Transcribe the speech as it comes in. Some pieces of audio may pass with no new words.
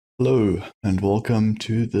Hello and welcome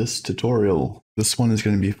to this tutorial. This one is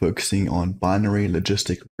going to be focusing on binary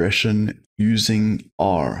logistic regression using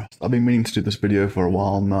R. I've been meaning to do this video for a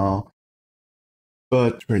while now,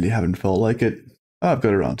 but really haven't felt like it. I've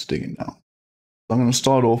got around to doing it now. So I'm going to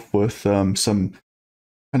start off with some kind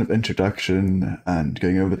of introduction and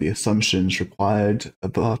going over the assumptions required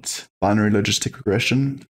about binary logistic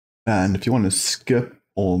regression. And if you want to skip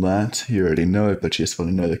all that, you already know it, but you just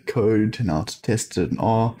want to know the code and how to test it in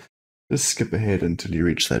R. Just skip ahead until you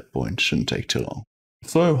reach that point. Shouldn't take too long.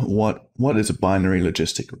 So what is a binary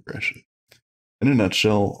logistic regression? In a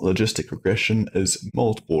nutshell, logistic regression is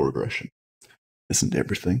multiple regression. Isn't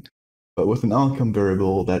everything, but with an outcome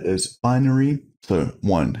variable that is binary, so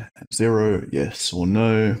 1 and 0, yes or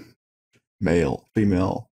no, male,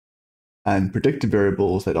 female, and predictive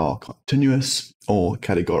variables that are continuous or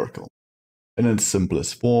categorical. In its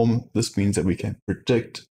simplest form, this means that we can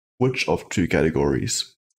predict which of two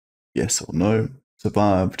categories, yes or no,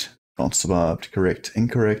 survived, not survived, correct,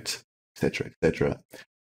 incorrect, etc., etc.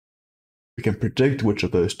 We can predict which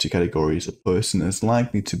of those two categories a person is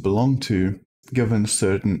likely to belong to given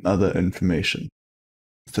certain other information.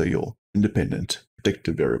 So your independent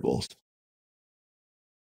predictive variables.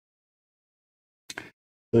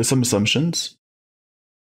 There are some assumptions.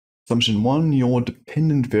 Assumption 1, your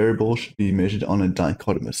dependent variable should be measured on a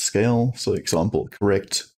dichotomous scale. So example,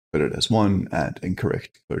 correct coded as 1 and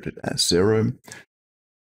incorrect coded as 0.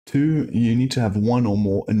 2, you need to have one or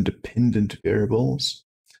more independent variables,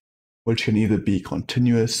 which can either be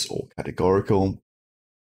continuous or categorical.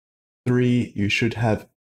 3, you should have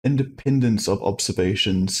independence of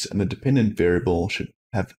observations, and the dependent variable should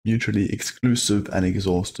have mutually exclusive and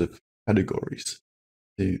exhaustive categories.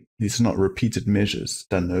 These are not repeated measures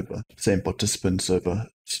done over same participants over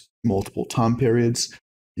multiple time periods.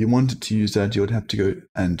 If you wanted to use that, you would have to go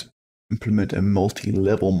and implement a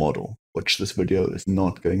multi-level model, which this video is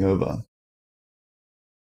not going over.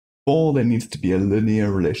 4, there needs to be a linear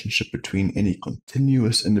relationship between any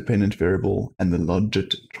continuous independent variable and the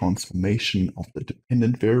logit transformation of the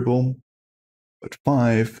dependent variable. But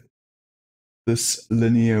 5, this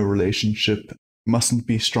linear relationship mustn't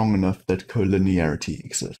be strong enough that collinearity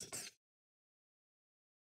exists.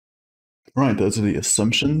 Right, those are the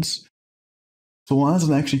assumptions. So why is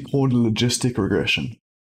it actually called a logistic regression?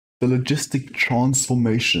 The logistic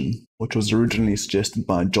transformation, which was originally suggested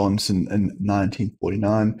by Johnson in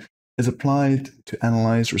 1949, is applied to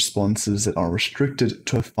analyze responses that are restricted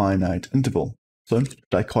to a finite interval, so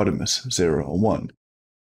dichotomous, 0 or 1.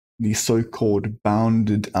 These so-called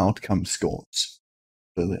bounded outcome scores.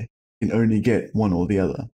 So they can only get one or the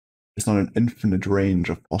other. It's not an infinite range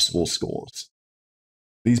of possible scores.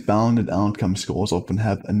 These bounded outcome scores often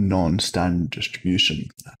have a non-standard distribution.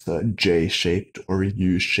 That's a J-shaped or a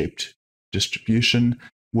U-shaped distribution,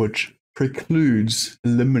 which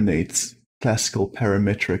eliminates classical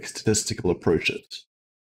parametric statistical approaches.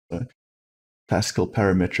 So, classical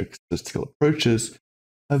parametric statistical approaches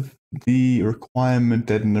have the requirement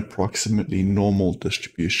that an approximately normal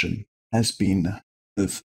distribution has been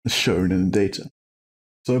shown in the data.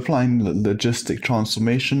 So applying the logistic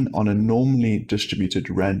transformation on a normally distributed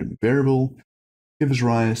random variable gives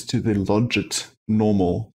rise to the logit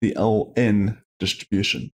normal, the LN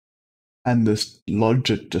distribution. And this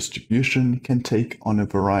logit distribution can take on a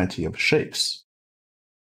variety of shapes,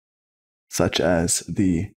 such as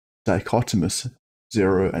the dichotomous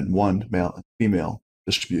 0 and 1 male and female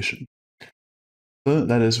distribution. So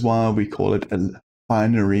that is why we call it a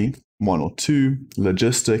binary 1 or 2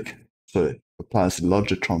 logistic. So it applies the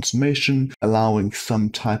logit transformation, allowing some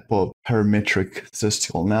type of parametric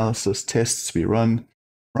statistical analysis tests to be run.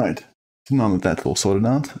 Right, so now that that's all sorted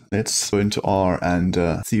out, let's go into R and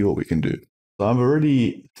see what we can do. So I've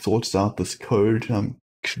already sorted out this code.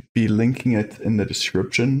 Should be linking it in the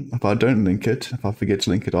description. If I don't link it, if I forget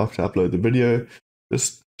to link it after I upload the video,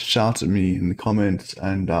 just shout at me in the comments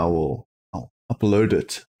and I'll upload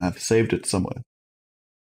it. I've saved it somewhere.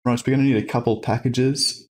 Right, so we're going to need a couple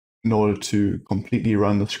packages in order to completely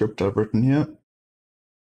run the script I've written here.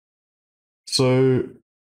 So I'm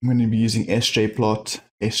going to be using sjplot,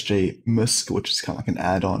 sjmisc, which is kind of like an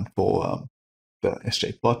add-on for the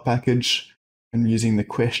sjplot package. I'm using the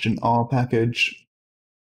question R package.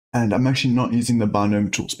 And I'm actually not using the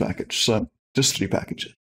binomial tools package, so just 3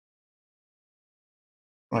 packages.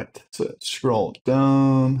 Right, so let's scroll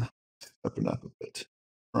down, open up a bit.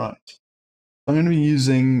 Right. I'm going to be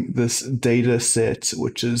using this data set,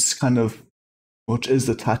 which is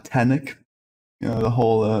the Titanic, the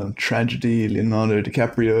whole tragedy, Leonardo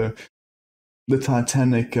DiCaprio. the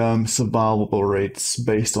Titanic survivable rates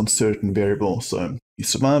based on certain variables. So you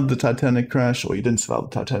survived the Titanic crash or you didn't survive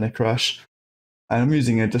the Titanic crash. And I'm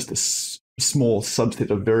using just a small subset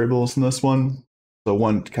of variables in this one. So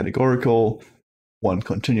one categorical, one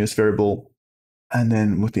continuous variable, and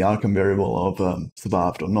then with the outcome variable of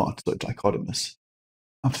survived or not, so dichotomous.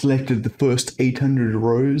 I've selected the first 800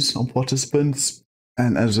 rows of participants,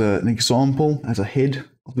 and as an example, as a head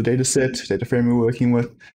of the data frame we're working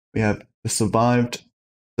with, we have the survived,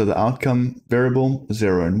 so the outcome variable,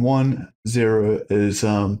 0 and 1. 0 is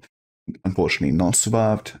unfortunately not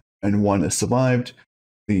survived, and 1 is survived.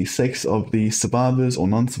 The sex of the survivors or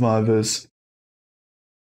non-survivors,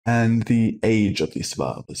 and the age of the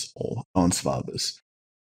survivors or non-survivors.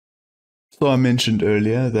 So I mentioned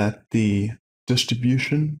earlier that the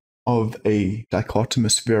distribution of a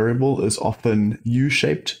dichotomous variable is often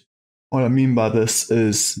U-shaped. What I mean by this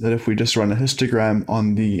is that if we just run a histogram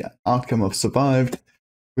on the outcome of survived,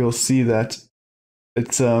 we'll see that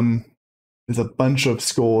it's there's a bunch of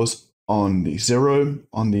scores on the 0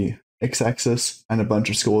 on the x-axis and a bunch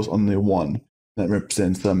of scores on the 1 that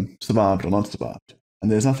represents them survived or not survived.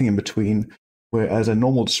 And there's nothing in between, whereas a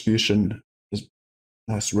normal distribution is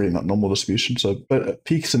that's really not normal distribution. So, but it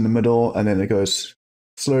peaks in the middle and then it goes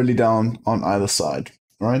slowly down on either side,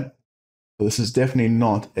 right? So this is definitely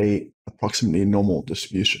not a approximately normal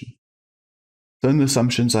distribution. So in the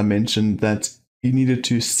assumptions, I mentioned that you needed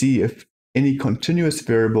to see if any continuous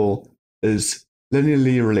variable is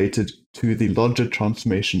linearly related to the logit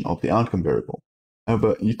transformation of the outcome variable.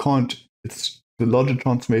 However, you can't, the logit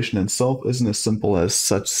transformation itself isn't as simple as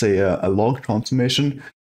such, say, a log transformation.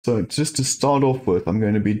 So just to start off with, I'm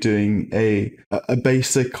going to be doing a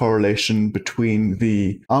basic correlation between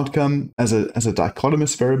the outcome as a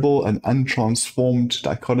dichotomous variable, an untransformed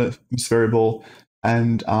dichotomous variable,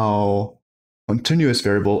 and our continuous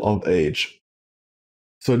variable of age.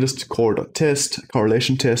 So just core.test,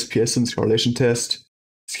 correlation test, Pearson's correlation test.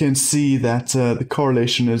 You can see that the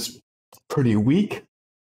correlation is pretty weak.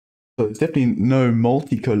 So there's definitely no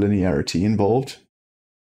multi-collinearity involved.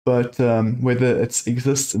 But whether it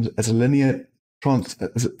exists as a linear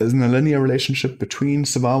as in a linear relationship between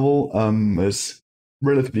survival is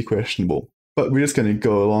relatively questionable. But we're just going to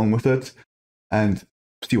go along with it and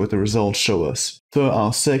see what the results show us. So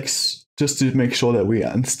our sex, just to make sure that we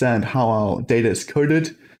understand how our data is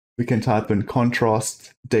coded, we can type in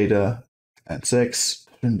contrast data and sex.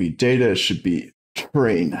 It shouldn't be data, it should be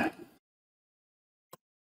train.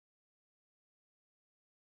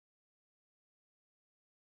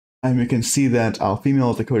 And we can see that our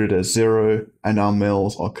females are coded as 0 and our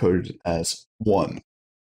males are coded as 1.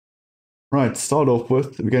 Right, to start off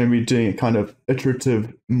with, we're going to be doing a kind of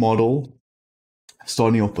iterative model,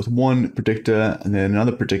 starting off with one predictor and then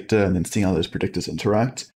another predictor and then seeing how those predictors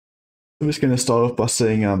interact. I'm just going to start off by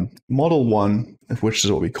saying model 1, which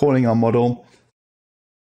is what we're calling our model,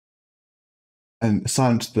 and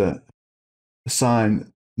assign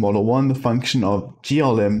model 1 the function of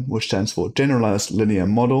GLM, which stands for generalized linear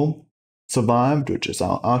model, survived, which is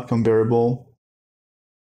our outcome variable,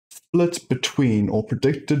 split between or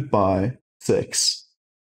predicted by sex.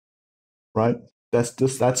 Right?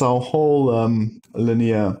 That's our whole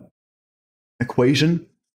linear equation.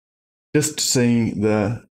 Just saying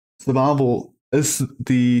the survival is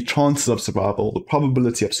the chances of survival, the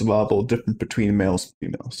probability of survival different between males and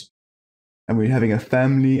females. And we're having a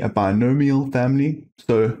family, a binomial family.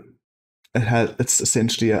 So it's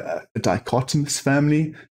essentially a dichotomous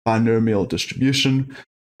family, binomial distribution,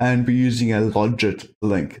 and we're using a logit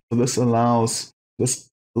link. So this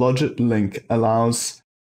logit link allows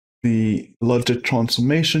the logit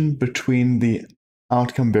transformation between the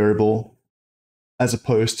outcome variable as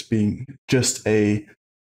opposed to being just a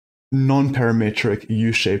non-parametric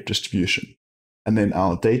U-shaped distribution. And then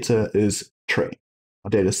our data is train. Our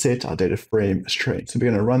data set, our data frame is train. So we're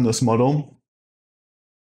going to run this model,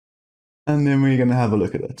 and then we're going to have a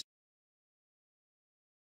look at it.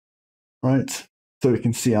 Right? So we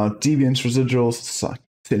can see our deviant residuals, so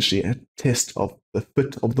essentially a test of the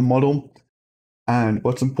fit of the model. And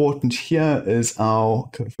what's important here is our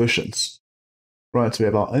coefficients. Right, so we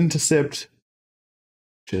have our intercept,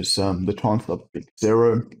 which is the chance of being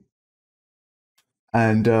 0.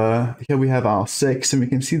 And here we have our sex, and we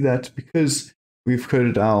can see that because we've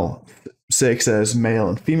coded our sex as male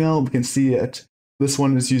and female, we can see that this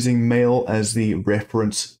one is using male as the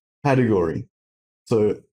reference category.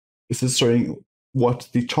 So this is showing what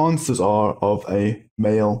the chances are of a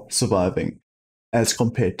male surviving as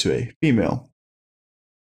compared to a female.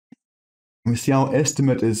 We see our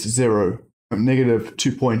estimate is 0, negative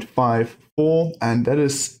 2.54, and that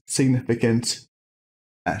is significant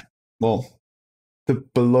at, well, the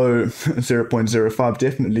below 0.05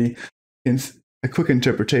 definitely. A quick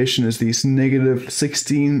interpretation is these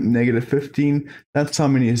 -16, -15. That's how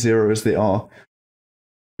many zeros there are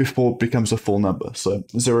before it becomes a full number. So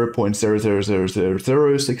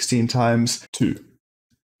 0.0000016 times 2.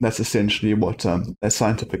 That's essentially what that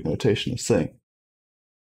scientific notation is saying.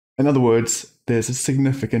 In other words, there's a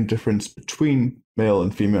significant difference between male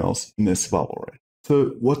and females in their survival rate.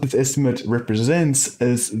 So what this estimate represents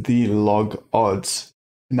is the log odds.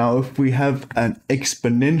 Now, if we have an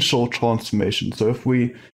exponential transformation, so if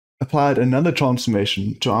we applied another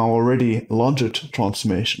transformation to our already logit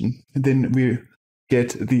transformation, then we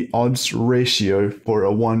get the odds ratio for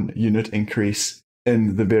a 1 unit increase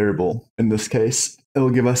in the variable. In this case,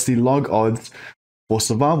 it'll give us the log odds for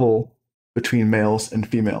survival between males and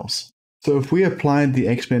females. So if we applied the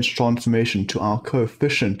exponential transformation to our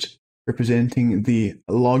coefficient representing the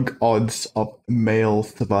log odds of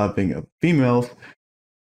males surviving of females,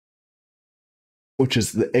 which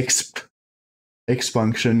is the x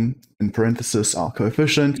function in parenthesis, our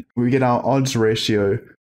coefficient, we get our odds ratio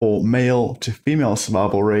for male to female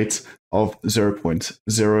survival rate of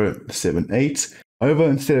 0.078. However,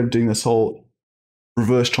 instead of doing this whole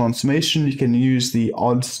reverse transformation, you can use the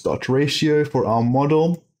odds.ratio for our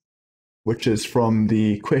model, which is from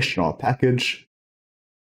the questionnaire package.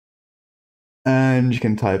 And you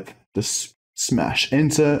can type just smash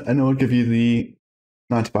enter, and it will give you the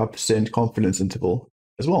 95% confidence interval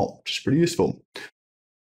as well, which is pretty useful.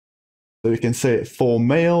 So you can say for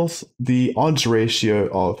males, the odds ratio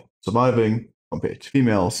of surviving compared to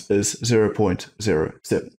females is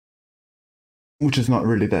 0.07, which is not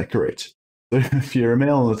really that great. So if you're a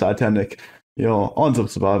male on the Titanic, your odds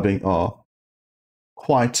of surviving are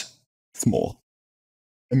quite small.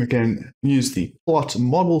 And we can use the plot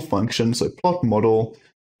model function. So plot model,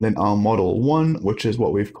 then our model 1, which is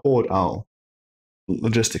what we've called our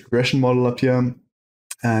logistic regression model up here.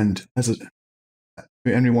 And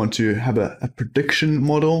we want to have a prediction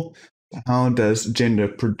model. How does gender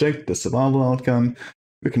predict the survival outcome?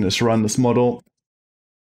 We can just run this model.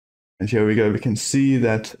 And here we go. We can see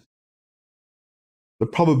that the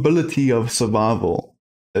probability of survival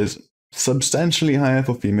is substantially higher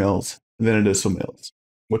for females than it is for males,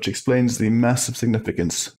 which explains the massive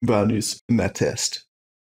significance values in that test.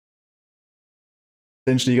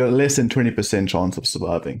 Essentially, you got less than 20% chance of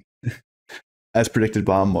surviving, as predicted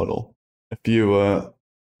by our model, if you were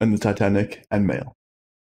in the Titanic and male.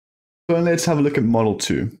 So let's have a look at model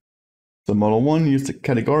 2. So model 1 used a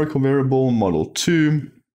categorical variable. Model 2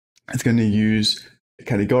 is going to use a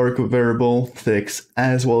categorical variable, sex,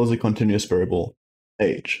 as well as a continuous variable,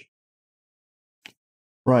 age.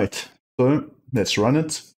 Right, so let's run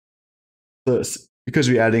it. So because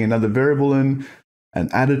we're adding another variable in, an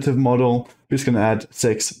additive model, we're just going to add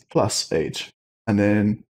sex plus age, and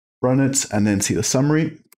then run it, and then see the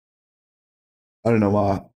summary. I don't know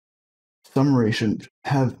why summary shouldn't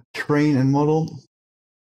have train and model.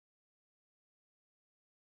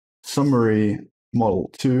 Summary model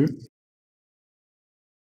 2.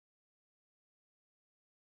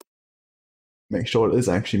 Make sure it is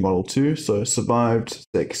actually model 2. So survived,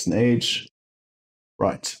 sex, and age.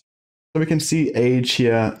 Right. So we can see age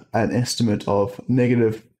here at an estimate of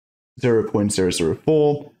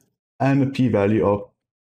 -0.004 and a p-value of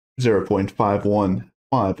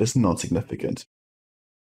 0.515 is not significant.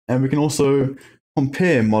 And we can also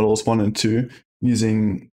compare models 1 and 2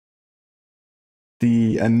 using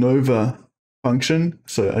the ANOVA function.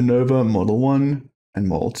 So ANOVA model 1 and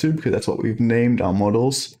model 2, because that's what we've named our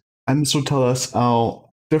models. And this will tell us our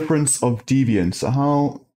difference of deviance.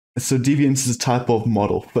 So deviance is a type of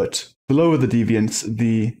model fit. The lower the deviance,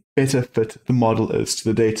 the better fit the model is to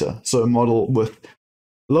the data. So a model with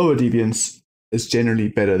lower deviance is generally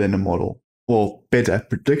better than a model, or better at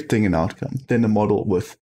predicting an outcome than a model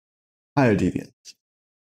with higher deviance.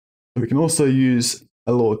 We can also use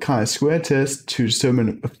a little chi-square test to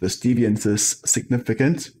determine if this deviance is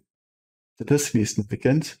significant, statistically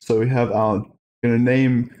significant. So we have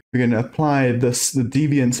we're going to apply the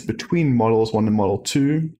deviance between models 1 and model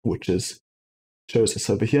 2, which shows us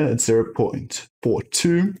over here. It's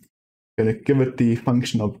 0.42. We're going to give it the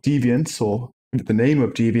function of deviance, or give it the name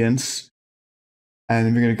of deviance.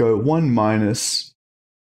 And we're going to go 1 minus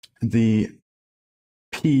the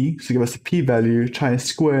p, so give us the p-value,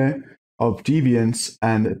 chi-square of deviance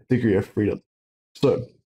and degree of freedom. So we're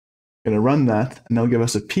going to run that, and that'll give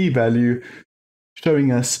us a p-value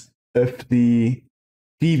showing us if the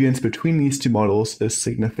deviance between these two models is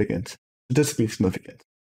significant, statistically significant.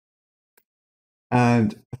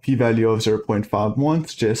 And a p-value of 0.51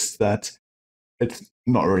 suggests that it's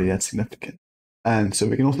not really that significant. And so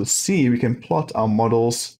we can also see, we can plot our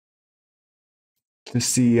models to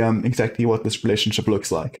see exactly what this relationship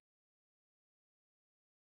looks like.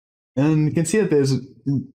 And you can see that there's a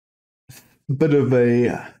bit of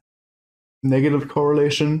a negative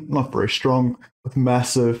correlation, not very strong, with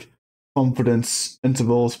massive confidence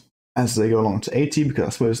intervals as they go along to 80, because I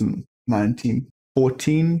suppose in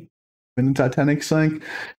 1914, when the Titanic sank,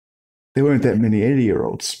 there weren't that many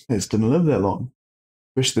 80-year-olds. They just didn't live that long.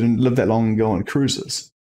 Wish they didn't live that long and go on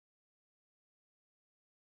cruises.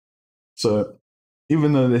 So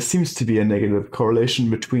even though there seems to be a negative correlation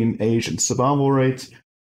between age and survival rate,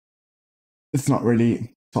 it's not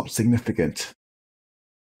significant.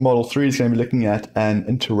 Model 3 is going to be looking at an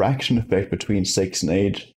interaction effect between sex and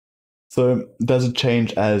age. So does it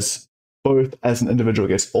change as both as an individual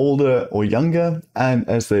gets older or younger, and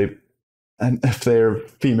if they're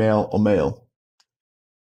female or male?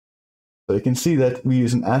 So you can see that we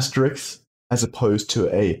use an asterisk as opposed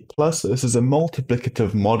to a plus. So this is a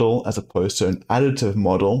multiplicative model as opposed to an additive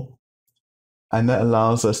model. And that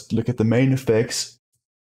allows us to look at the main effects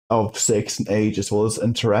of sex and age as well as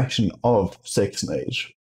interaction of sex and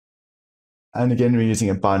age. And again, we're using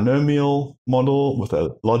a binomial model with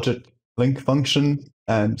a logic link function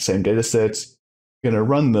and same data sets. We're going to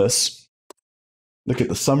run this, look at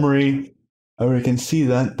the summary, and we can see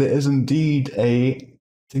that there is indeed a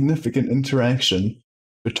significant interaction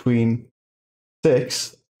between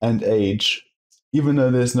sex and age, even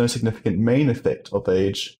though there's no significant main effect of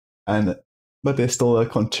age, but there's still a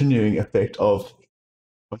continuing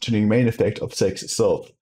main effect of sex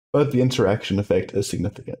itself. But the interaction effect is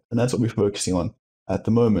significant, and that's what we're focusing on at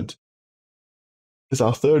the moment. Is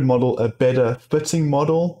our third model a better fitting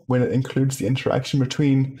model when it includes the interaction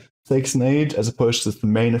between sex and age as opposed to the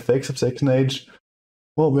main effects of sex and age?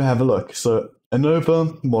 Well, we'll have a look. So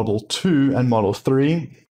ANOVA, Model 2, and Model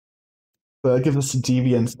 3 give us a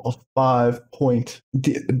deviance of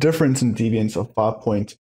difference in deviance of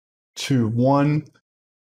 5.21.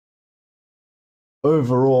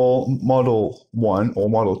 Overall, Model 1 or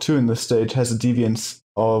Model 2 in this stage has a deviance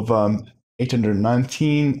of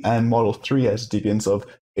 819, and Model 3 has a deviance of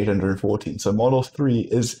 814. So Model 3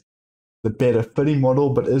 is the better fitting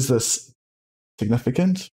model, but is this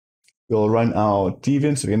significant? We'll run our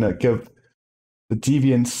deviance. We're going to give the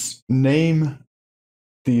deviance name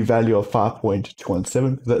the value of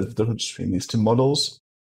 5.217, because that's the difference between these two models.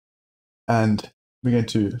 And we're going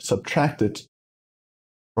to subtract it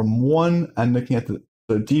from 1 and looking at the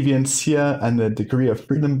deviance here and the degree of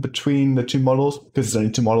freedom between the two models. Because there's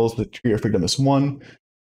only two models, the degree of freedom is 1.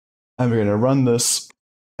 And we're going to run this,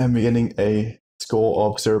 and we're getting a score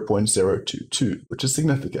of 0.022, which is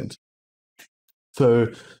significant.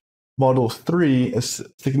 So Model 3 is a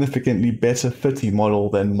significantly better fitting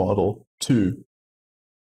model than Model 2.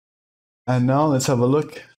 And now let's have a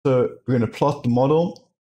look. So we're going to plot the model,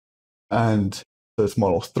 and so it's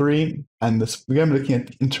Model 3, and we're going to be looking at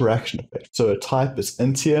the interaction effect. So a type is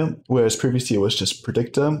int here, whereas previously it was just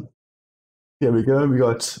predictor. Here we go. We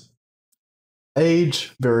got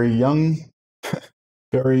age, very young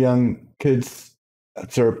kids at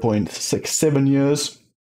 0.67 years,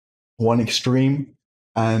 one extreme,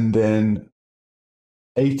 and then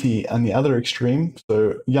 80 on the other extreme.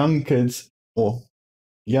 So young kids, or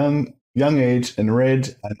young age in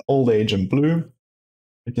red and old age in blue.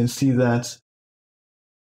 You can see that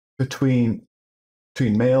between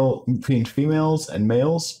females and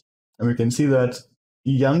males, and we can see that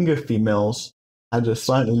younger females had a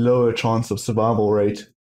slightly lower chance of survival rate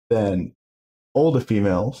than older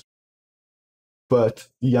females, but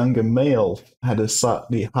younger males had a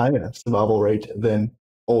slightly higher survival rate than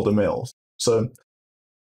older males. So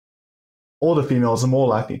older females are more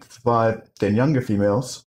likely to survive than younger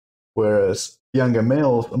females, whereas younger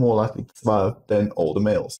males are more likely to survive than older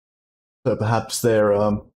males. So perhaps their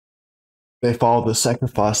fathers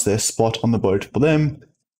sacrificed their spot on the boat for them,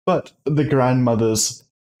 but the grandmothers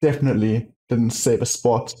definitely didn't save a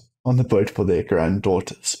spot on the boat for their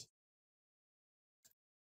granddaughters.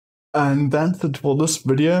 And that's it for this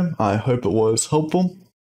video. I hope it was helpful.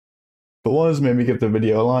 If it was, maybe give the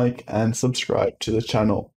video a like and subscribe to the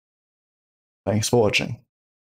channel. Thanks for watching.